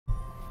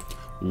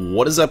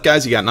What is up,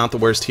 guys? You got Not the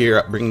Worst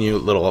here, bringing you a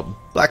little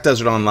Black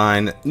Desert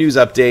Online news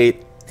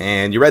update.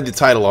 And you read the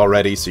title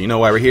already, so you know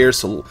why we're here.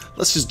 So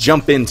let's just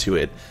jump into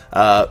it.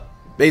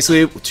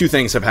 Basically, two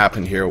things have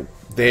happened here.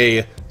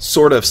 They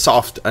sort of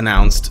soft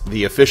announced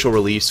the official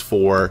release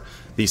for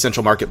the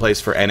Central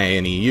Marketplace for NA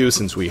and EU,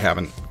 since we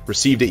haven't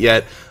received it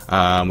yet.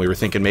 We were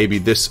thinking maybe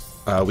this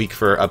week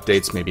for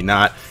updates, maybe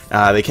not.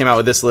 They came out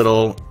with this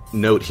little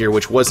note here,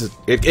 which wasn't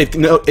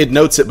it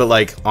notes it, but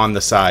like on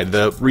the side.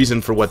 The reason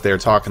for what they're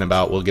talking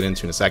about we'll get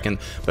into in a second,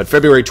 but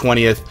February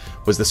 20th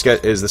was the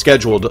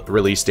scheduled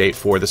release date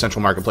for the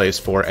Central Marketplace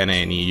for NA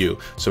and EU,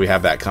 so we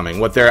have that coming.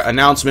 What their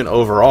announcement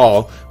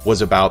overall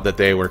was about that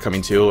they were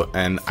coming to,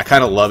 and I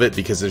kind of love it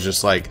because there's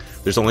just like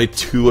there's only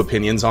two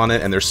opinions on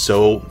it and they're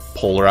so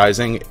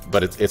polarizing,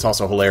 but it's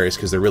also hilarious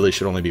because there really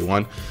should only be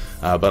one.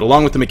 But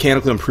along with the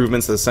mechanical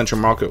improvements that the Central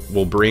Market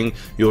will bring,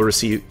 you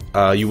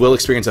will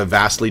experience a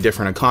vastly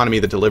different economy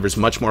that delivers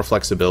much more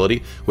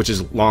flexibility, which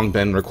has long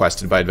been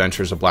requested by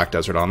adventurers of Black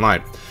Desert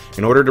Online.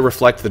 In order to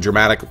reflect the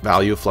dramatic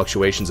value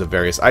fluctuations of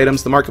various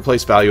items, the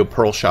marketplace value of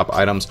Pearl Shop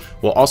items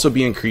will also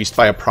be increased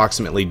by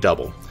approximately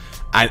double.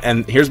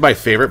 And here's my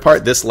favorite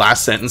part, this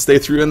last sentence they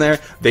threw in there,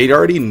 they'd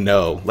already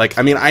know. Like,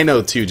 I mean, I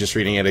know too, just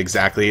reading it,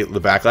 exactly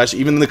the backlash.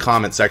 Even in the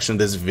comment section of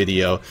this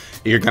video,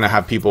 you're going to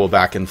have people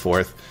back and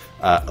forth.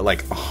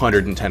 Like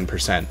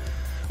 110%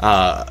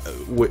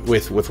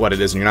 with what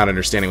it is, and you're not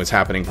understanding what's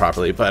happening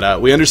properly.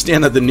 But we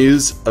understand that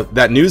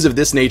news of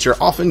this nature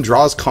often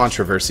draws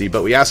controversy,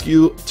 but we ask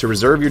you to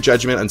reserve your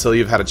judgment until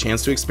you've had a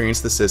chance to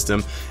experience the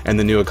system and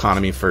the new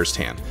economy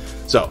firsthand.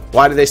 So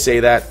why do they say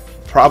that?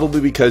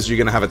 Probably because you're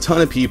going to have a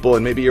ton of people,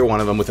 and maybe you're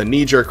one of them, with a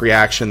knee-jerk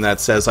reaction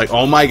that says like,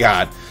 oh my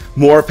god,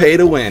 more pay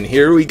to win,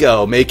 here we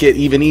go, make it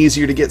even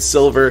easier to get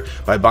silver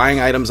by buying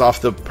items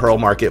off the Pearl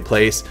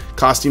Marketplace.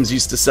 Costumes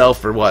used to sell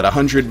for what,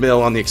 100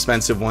 mil on the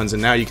expensive ones,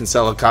 and now you can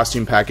sell a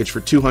costume package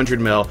for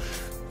 200 mil.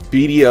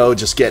 BDO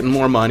just getting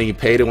more money,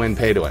 pay to win,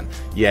 pay to win.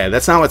 Yeah,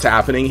 that's not what's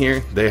happening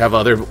here. They have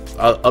other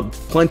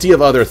plenty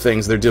of other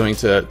things they're doing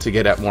to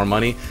get at more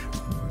money.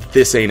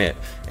 This ain't it,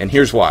 and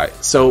here's why.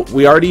 So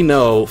we already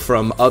know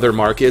from other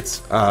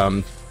markets,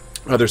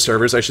 other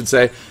servers I should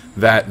say,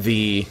 that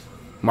the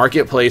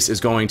marketplace is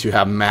going to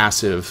have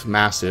massive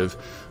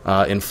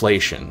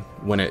inflation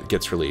when it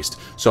gets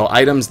released. So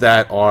items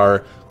that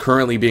are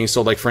currently being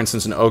sold, like for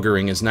instance an ogre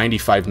ring is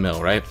 95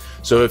 mil, right?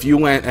 So if you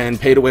went and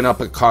pay to win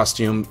up a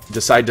costume,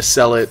 decide to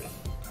sell it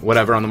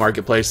whatever on the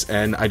marketplace,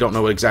 and I don't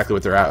know exactly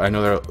what they're at. I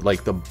know they're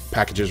like the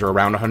packages are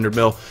around 100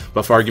 mil,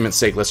 but for argument's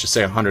sake, let's just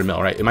say 100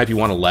 mil, right? It might be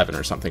 111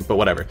 or something, but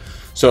whatever.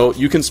 So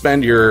you can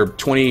spend your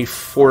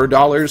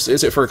 $24,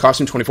 is it for a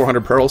costume,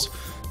 2,400 pearls,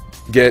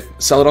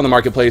 sell it on the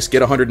marketplace,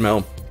 get 100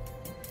 mil.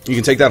 You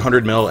can take that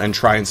 100 mil and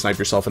try and snipe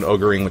yourself an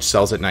ogre ring, which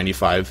sells at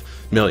 95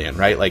 million,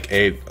 right? Like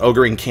a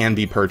ogre ring can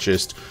be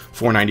purchased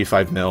for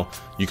 95 mil.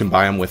 You can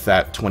buy them with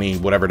that 20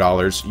 whatever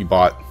dollars you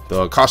bought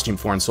the costume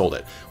for and sold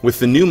it. With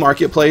the new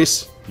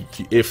marketplace,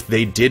 if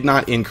they did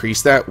not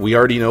increase that, we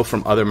already know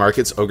from other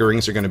markets ogre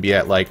rings are going to be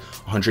at like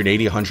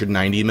 180,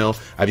 190 mil.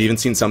 I've even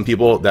seen some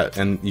people that,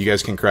 and you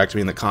guys can correct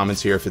me in the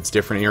comments here if it's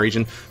different in your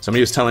region,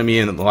 somebody was telling me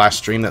in the last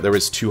stream that there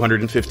was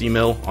 250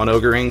 mil on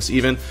ogre rings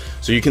even.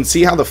 So you can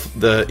see how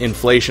the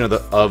inflation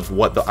of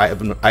what the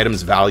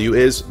item's value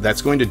is,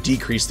 that's going to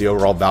decrease the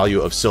overall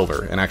value of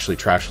silver, and actually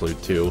trash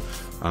loot too,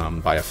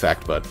 by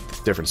effect, but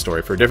different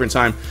story for a different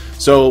time.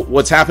 So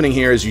what's happening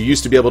here is you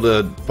used to be able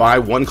to buy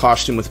one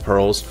costume with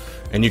pearls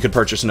and you could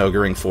purchase an ogre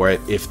ring for it.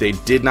 If they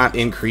did not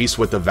increase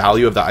what the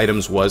value of the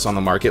items was on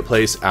the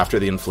marketplace after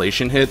the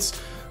inflation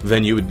hits,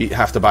 then you would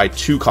have to buy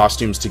two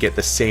costumes to get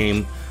the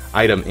same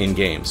item in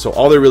game. So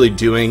all they're really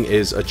doing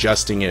is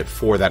adjusting it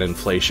for that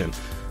inflation.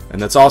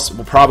 And that's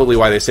also probably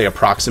why they say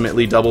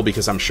approximately double,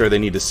 because I'm sure they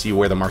need to see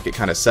where the market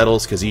kind of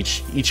settles, because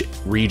each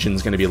region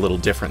is going to be a little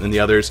different than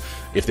the others.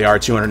 If they are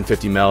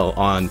 250 mil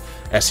on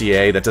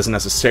SEA, that doesn't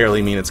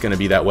necessarily mean it's going to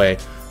be that way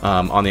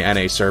on the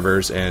NA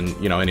servers, and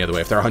you know, any other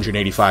way. If they're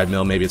 185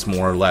 mil, maybe it's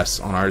more or less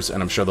on ours,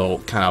 and I'm sure they'll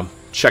kind of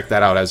check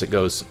that out as it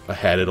goes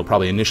ahead. It'll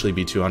probably initially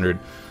be 200,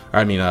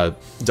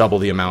 double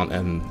the amount,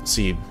 and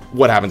see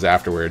what happens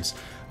afterwards.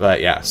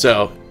 But yeah,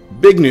 so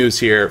big news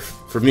here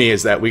for me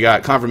is that we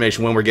got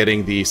confirmation when we're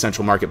getting the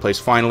Central Marketplace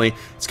finally.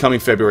 It's coming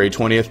February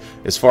 20th.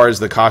 As far as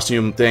the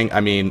costume thing,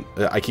 I mean,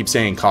 I keep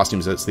saying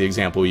costumes, that's the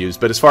example we use,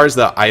 but as far as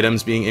the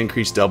items being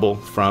increased double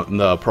from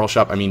the Pearl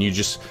Shop, I mean,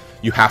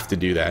 you have to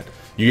do that.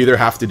 You either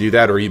have to do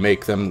that or you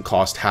make them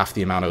cost half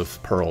the amount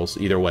of pearls,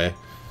 either way,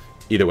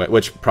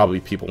 which probably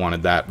people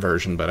wanted that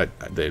version, but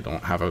they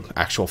don't have an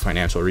actual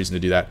financial reason to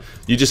do that.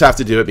 You just have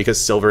to do it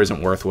because silver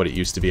isn't worth what it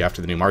used to be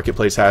after the new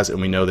marketplace has, and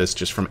we know this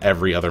just from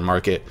every other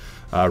market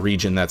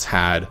region that's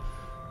had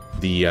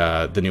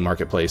the new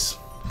marketplace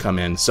come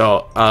in.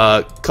 So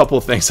a couple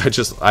of things,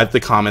 the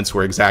comments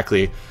were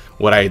exactly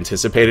what I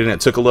anticipated, and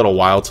it took a little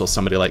while till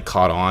somebody like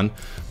caught on.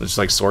 Just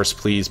like, source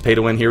please, pay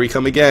to win, here we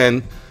come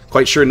again.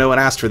 Quite sure no one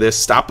asked for this.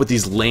 Stop with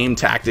these lame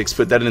tactics.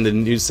 Put that in the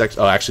news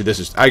section. Oh, actually,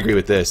 I agree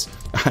with this.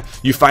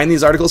 You find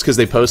these articles because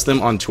they post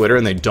them on Twitter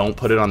and they don't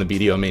put it on the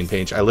BDO main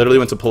page. I literally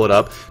went to pull it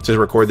up to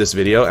record this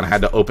video and I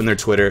had to open their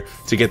Twitter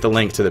to get the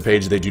link to the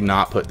page. They do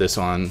not put this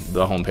on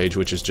the homepage,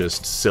 which is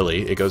just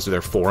silly. It goes to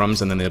their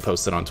forums and then they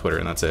post it on Twitter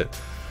and that's it.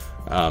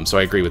 So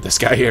I agree with this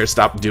guy here.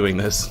 Stop doing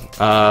this.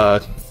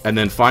 And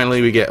then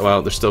finally we get,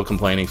 well, they're still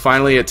complaining.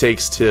 Finally, it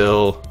takes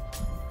till...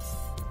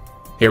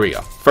 Here we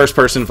go. First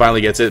person finally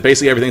gets it.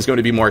 Basically, everything's going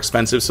to be more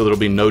expensive, so there'll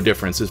be no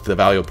difference if the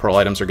value of pearl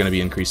items are going to be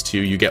increased too.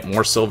 You get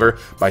more silver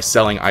by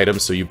selling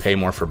items, so you pay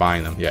more for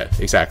buying them. Yeah,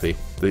 exactly.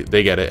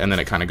 They get it, and then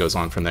it kind of goes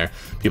on from there.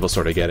 People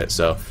sort of get it.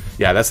 So,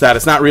 yeah, that's that.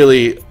 It's not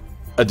really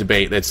a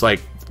debate. It's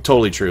like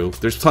totally true.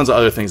 There's tons of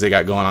other things they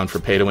got going on for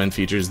pay-to-win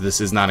features. This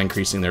is not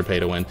increasing their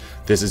pay-to-win.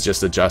 This is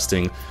just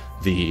adjusting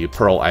the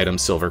pearl item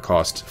silver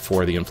cost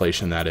for the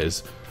inflation that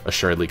is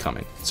assuredly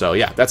coming. So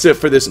yeah, that's it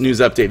for this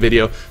news update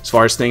video. As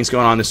far as things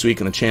going on this week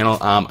on the channel,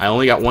 I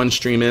only got one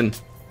stream in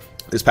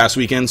this past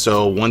weekend,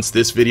 so once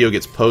this video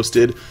gets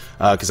posted,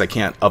 because I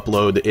can't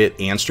upload it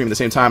and stream at the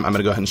same time, I'm going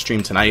to go ahead and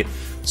stream tonight.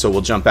 So we'll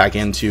jump back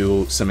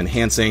into some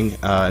enhancing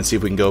and see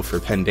if we can go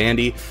for Pen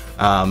Dandy.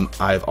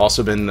 I've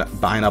also been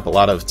buying up a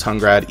lot of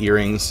Tungrad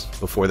earrings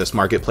before this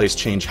marketplace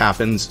change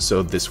happens,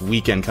 so this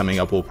weekend coming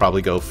up we'll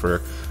probably go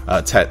for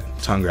Tet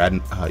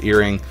Tungrad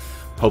earring.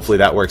 Hopefully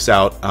that works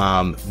out.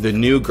 The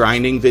new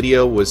grinding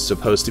video was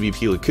supposed to be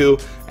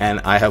Pilaku, and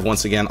I have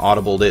once again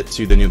audibled it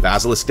to the new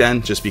Basilisk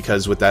Den, just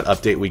because with that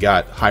update we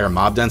got higher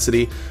mob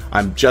density.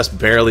 I'm just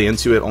barely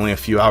into it, only a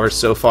few hours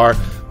so far.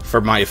 For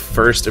my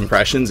first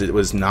impressions, it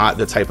was not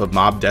the type of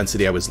mob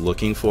density I was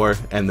looking for,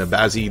 and the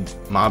Bazzy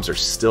mobs are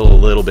still a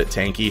little bit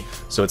tanky,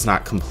 so it's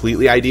not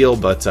completely ideal,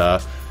 but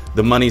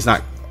the money's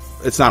not...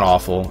 It's not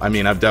awful. I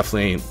mean, I've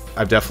definitely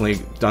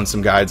done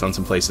some guides on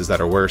some places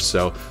that are worse,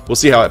 so we'll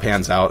see how it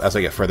pans out as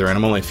I get further in.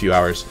 I'm only a few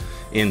hours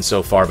in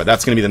so far, but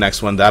that's going to be the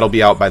next one. That'll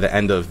be out by the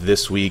end of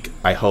this week,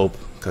 I hope,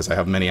 because I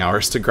have many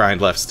hours to grind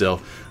left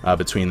still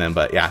between them.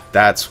 But yeah,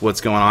 that's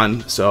what's going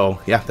on. So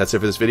yeah, that's it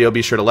for this video.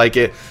 Be sure to like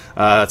it,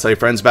 tell your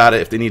friends about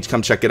it if they need to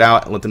come check it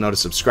out, and let them know to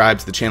subscribe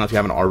to the channel if you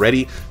haven't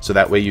already, so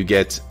that way you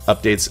get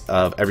updates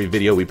of every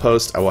video we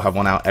post. I will have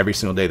one out every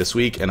single day this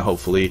week, and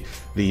hopefully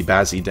the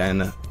Bazzy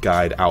Den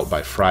guide out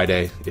by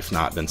Friday. If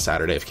not, then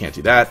Saturday if you can't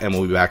do that, and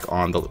we'll be back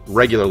on the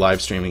regular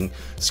live streaming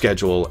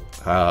schedule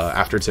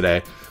after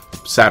today.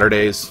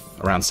 Saturdays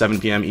around 7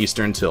 p.m.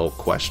 Eastern till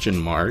question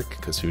mark,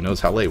 because who knows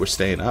how late we're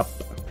staying up.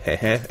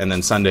 And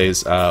then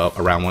Sundays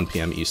around 1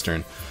 p.m.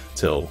 Eastern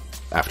till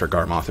after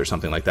Garmoth or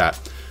something like that.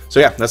 So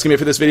yeah, that's gonna be it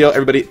for this video.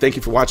 Everybody, thank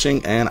you for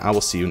watching, and I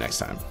will see you next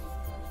time.